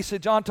that day, he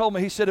said, John told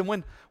me, he said, and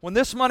when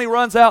this money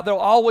runs out, there'll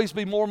always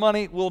be more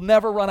money. We'll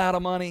never run out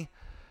of money.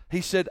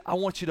 He said, I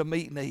want you to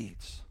meet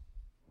needs.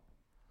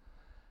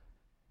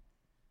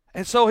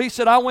 And so he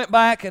said, I went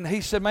back, and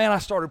he said, man, I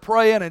started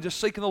praying and just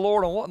seeking the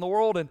Lord on what in the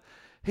world. And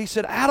he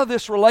said, out of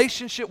this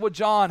relationship with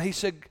John, he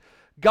said,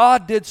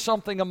 God did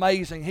something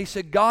amazing. He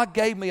said, God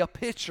gave me a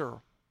picture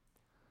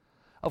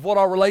of what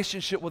our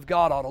relationship with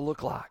God ought to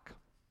look like.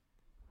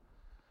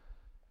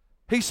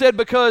 He said,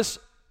 because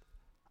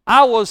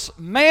I was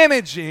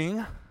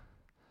managing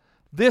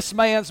this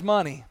man's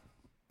money,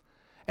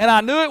 and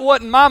I knew it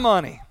wasn't my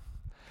money,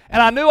 and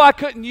I knew I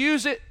couldn't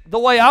use it the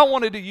way I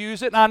wanted to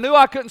use it, and I knew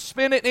I couldn't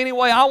spend it any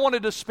way I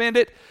wanted to spend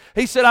it.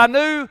 He said, I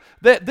knew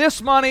that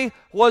this money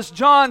was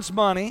John's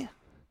money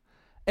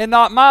and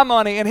not my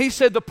money. And he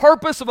said the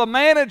purpose of a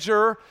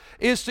manager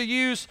is to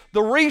use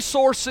the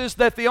resources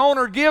that the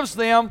owner gives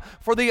them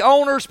for the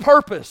owner's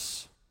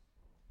purpose.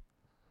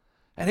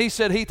 And he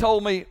said, he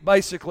told me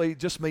basically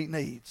just meet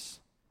needs.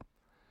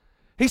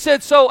 He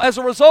said, so as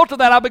a result of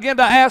that, I began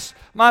to ask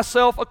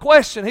myself a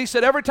question. He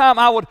said, every time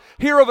I would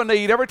hear of a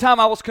need, every time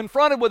I was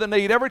confronted with a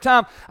need, every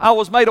time I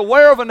was made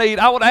aware of a need,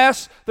 I would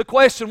ask the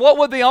question, what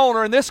would the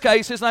owner, in this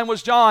case, his name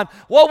was John,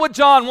 what would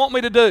John want me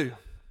to do?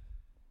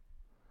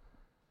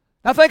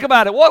 Now think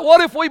about it.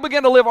 What if we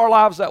begin to live our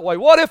lives that way?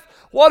 What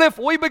if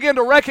we begin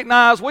to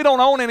recognize we don't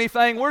own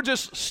anything, we're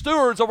just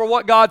stewards over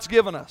what God's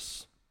given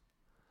us?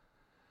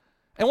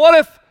 And what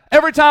if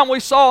every time we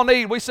saw a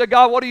need, we said,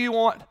 God, what do you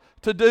want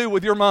to do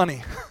with your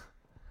money?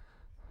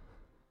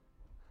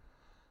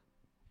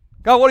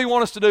 God, what do you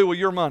want us to do with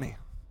your money?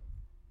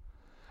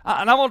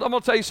 And I'm going to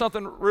tell you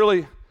something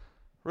really,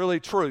 really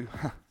true.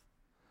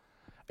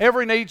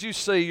 Every need you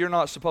see, you're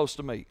not supposed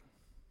to meet.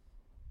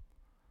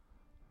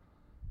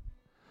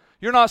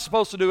 You're not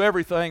supposed to do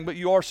everything, but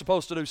you are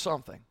supposed to do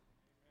something.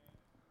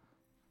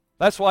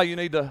 That's why you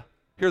need to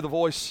hear the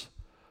voice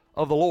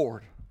of the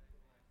Lord.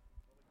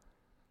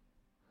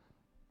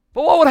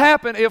 But what would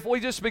happen if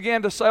we just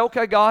began to say,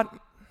 okay, God,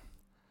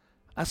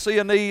 I see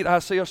a need, I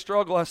see a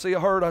struggle, I see a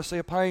hurt, I see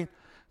a pain.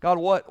 God,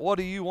 what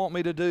do you want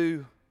me to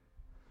do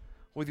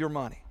with your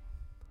money?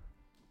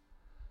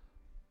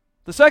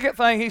 The second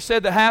thing he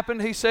said that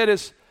happened, he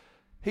said,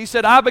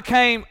 I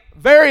became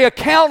very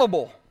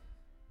accountable.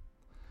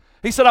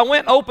 He said, I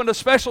went and opened a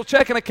special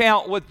checking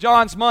account with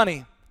John's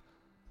money.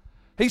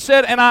 He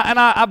said, and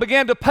I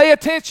began to pay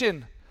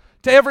attention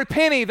to every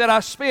penny that I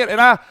spent, and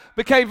I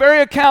became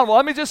very accountable.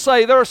 Let me just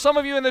say, there are some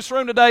of you in this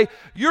room today,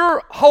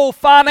 your whole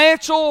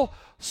financial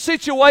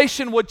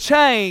situation would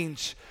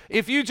change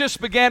if you just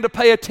began to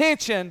pay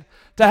attention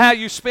to how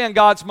you spend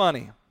God's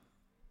money.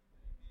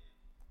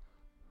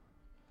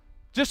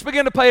 Just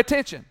begin to pay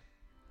attention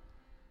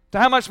to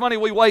how much money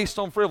we waste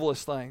on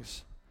frivolous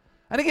things.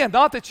 And again,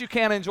 not that you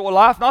can't enjoy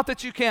life, not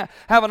that you can't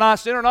have a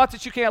nice dinner, not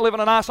that you can't live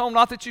in a nice home,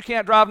 not that you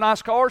can't drive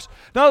nice cars.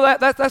 No,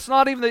 that's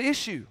not even the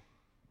issue.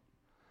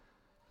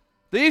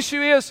 The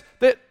issue is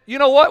that, you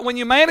know what, when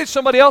you manage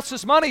somebody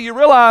else's money, you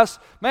realize,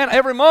 man,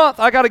 every month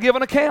I got to give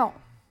an account.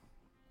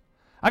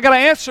 I got to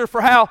answer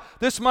for how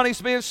this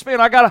money's being spent.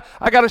 I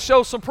got to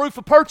show some proof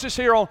of purchase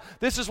here on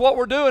this is what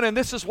we're doing and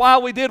this is why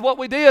we did what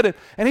we did.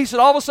 And he said,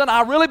 all of a sudden,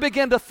 I really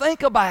began to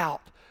think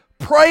about,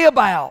 pray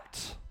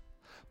about,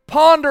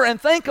 ponder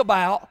and think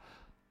about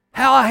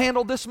how I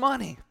handled this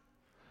money.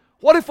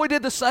 What if we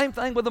did the same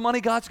thing with the money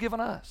God's given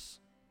us?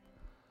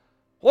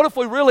 What if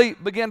we really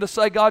begin to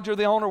say, God, you're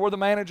the owner, we're the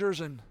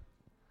managers, and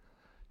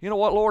you know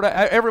what, Lord,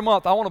 every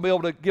month I want to be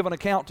able to give an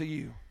account to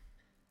you.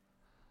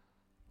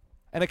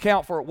 An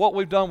account for what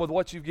we've done with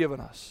what you've given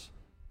us.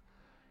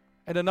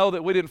 And to know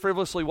that we didn't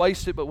frivolously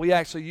waste it, but we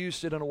actually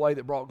used it in a way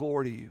that brought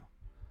glory to you.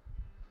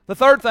 The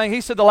third thing, he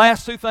said the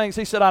last two things,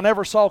 he said, I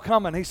never saw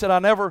coming. He said, I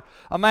never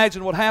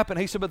imagined what happened.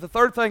 He said, but the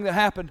third thing that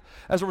happened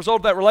as a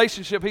result of that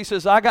relationship, he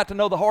says, I got to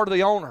know the heart of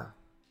the owner.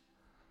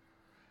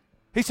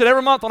 He said,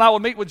 every month when I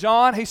would meet with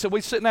John, he said,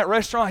 we'd sit in that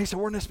restaurant. He said,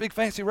 we're in this big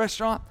fancy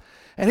restaurant.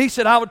 And he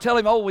said, I would tell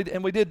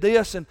him, we did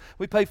this, and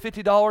we paid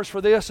 $50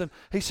 for this. And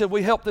he said,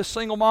 we helped this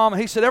single mom.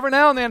 And he said, every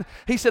now and then,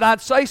 he said, I'd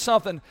say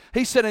something.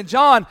 He said, and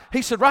John,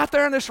 he said, right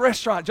there in this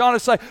restaurant, John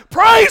would say,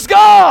 praise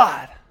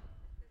God.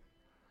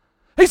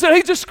 He said,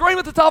 he'd just scream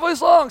at the top of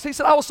his lungs. He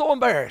said, I was so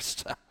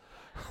embarrassed.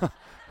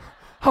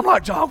 I'm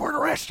like, John, we're in a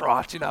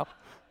restaurant, you know.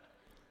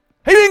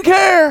 He didn't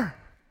care.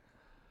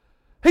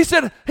 He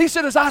said,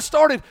 as I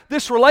started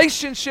this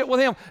relationship with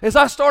him, as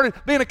I started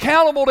being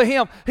accountable to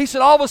him, he said,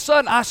 all of a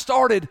sudden, I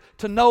started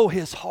to know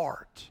his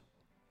heart.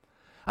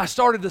 I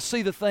started to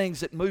see the things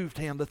that moved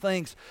him, the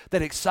things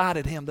that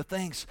excited him, the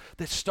things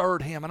that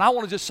stirred him. And I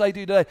want to just say to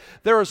you today,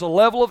 there is a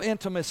level of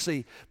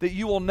intimacy that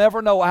you will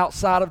never know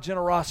outside of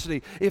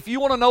generosity. If you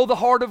want to know the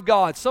heart of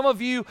God, some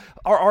of you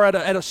are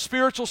at a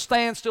spiritual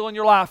standstill in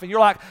your life, and you're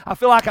like, I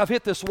feel like I've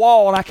hit this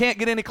wall and I can't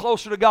get any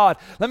closer to God.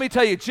 Let me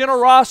tell you,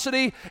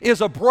 generosity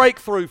is a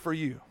breakthrough for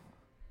you.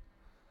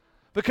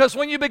 Because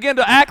when you begin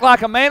to act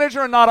like a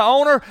manager and not an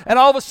owner, and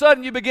all of a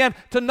sudden you begin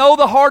to know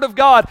the heart of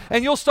God,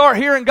 and you'll start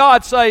hearing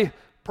God say,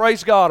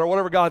 praise God, or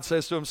whatever God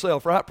says to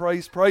himself, right?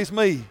 Praise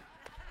me,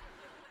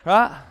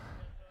 right?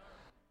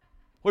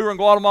 We were in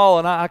Guatemala,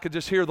 and I could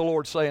just hear the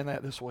Lord saying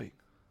that this week.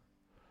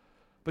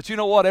 But you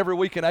know what? Every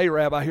week in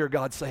Arab, I hear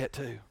God say it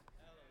too.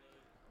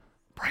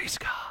 Praise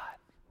God,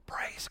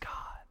 praise God,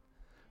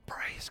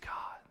 praise God.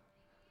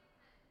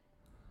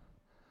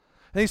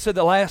 And he said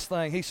the last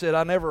thing, he said,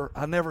 I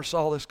never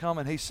saw this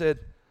coming. He said,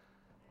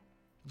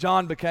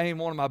 John became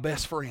one of my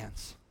best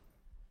friends.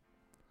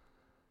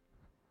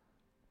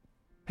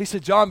 He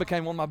said, John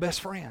became one of my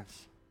best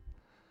friends.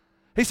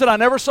 He said, I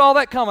never saw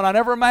that coming. I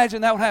never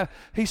imagined that would happen.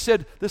 He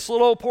said, this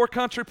little old poor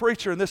country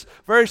preacher and this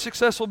very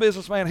successful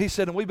businessman, he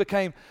said, and we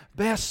became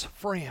best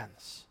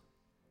friends.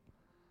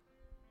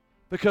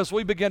 Because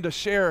we began to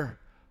share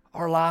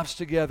our lives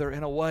together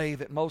in a way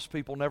that most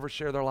people never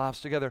share their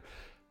lives together.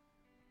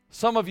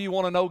 Some of you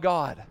want to know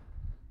God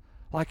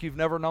like you've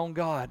never known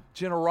God.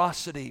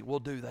 Generosity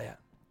will do that.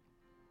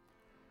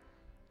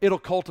 It'll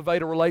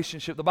cultivate a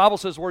relationship. The Bible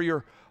says where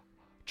your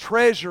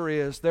treasure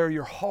is, there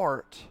your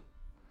heart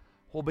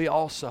will be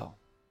also.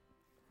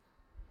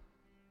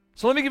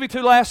 So let me give you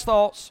two last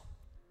thoughts.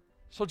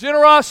 So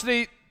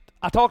generosity,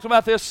 I talked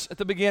about this at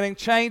the beginning,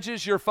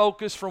 changes your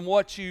focus from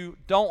what you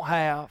don't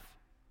have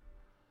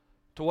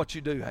to what you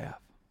do have.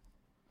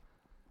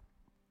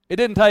 It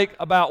didn't take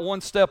about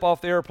one step off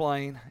the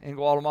airplane in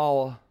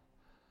Guatemala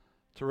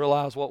to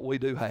realize what we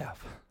do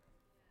have.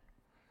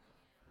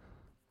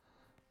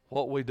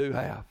 What we do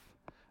have.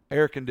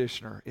 Air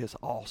conditioner is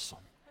awesome.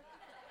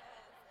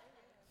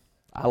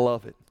 I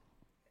love it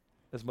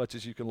as much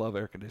as you can love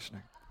air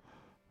conditioning.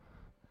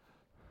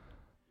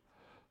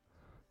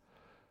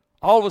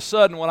 All of a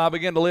sudden, when I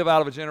begin to live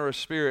out of a generous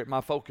spirit,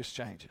 my focus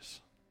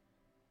changes.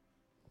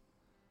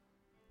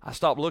 I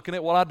stop looking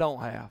at what I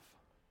don't have.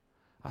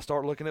 I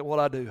start looking at what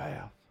I do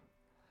have.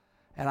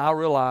 And I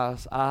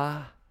realize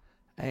I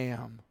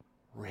am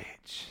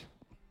rich.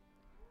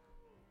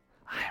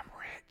 I am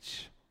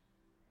rich.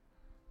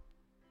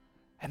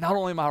 And not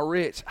only am I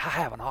rich, I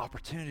have an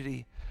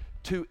opportunity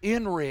to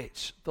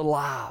enrich the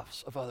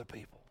lives of other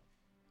people.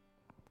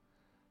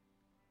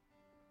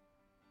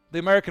 The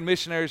American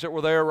missionaries that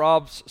were there,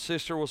 Rob's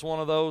sister was one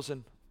of those,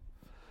 and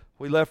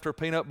we left her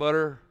peanut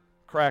butter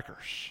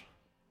crackers.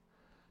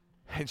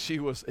 And she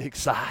was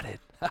excited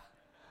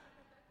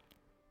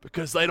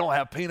because they don't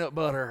have peanut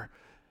butter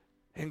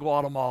in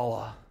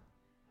Guatemala.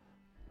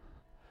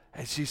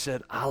 And she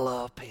said, I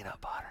love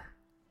peanut butter.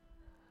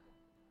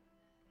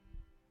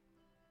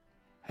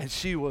 And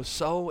she was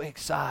so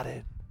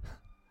excited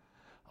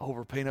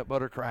over peanut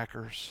butter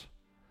crackers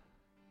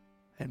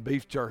and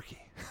beef jerky.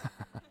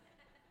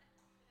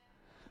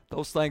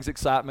 Those things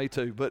excite me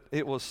too, but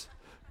it was,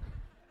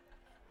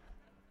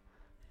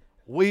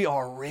 we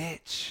are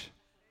rich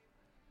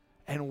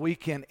and we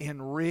can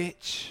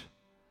enrich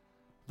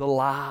the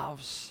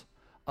lives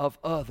of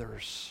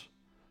others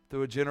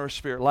through a generous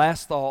spirit.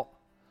 Last thought,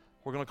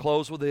 we're going to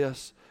close with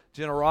this.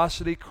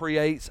 Generosity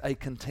creates a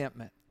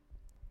contentment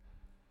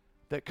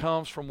that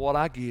comes from what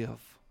I give,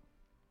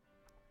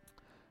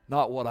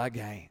 not what I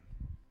gain.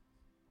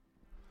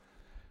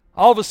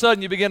 All of a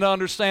sudden you begin to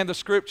understand the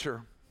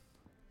scripture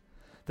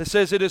that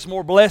says it is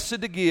more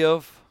blessed to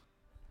give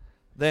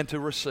than to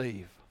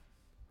receive.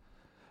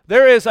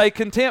 There is a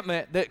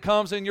contentment that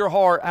comes in your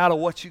heart out of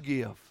what you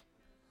give.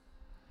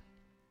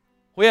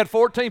 We had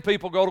 14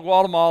 people go to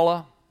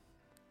Guatemala,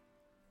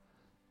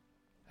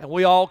 and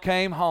we all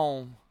came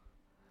home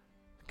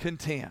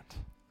content.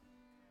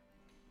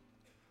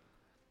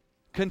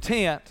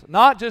 Content,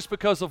 not just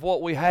because of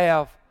what we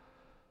have,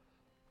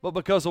 but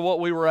because of what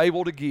we were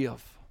able to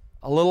give.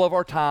 A little of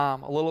our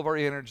time, a little of our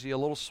energy, a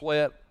little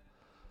sweat,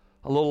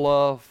 a little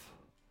love,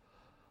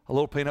 a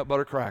little peanut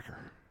butter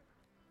cracker.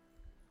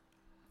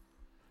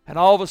 And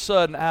all of a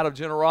sudden, out of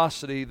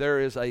generosity,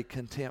 there is a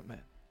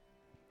contentment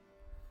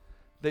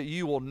that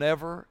you will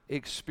never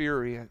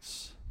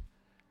experience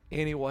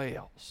anywhere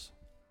else.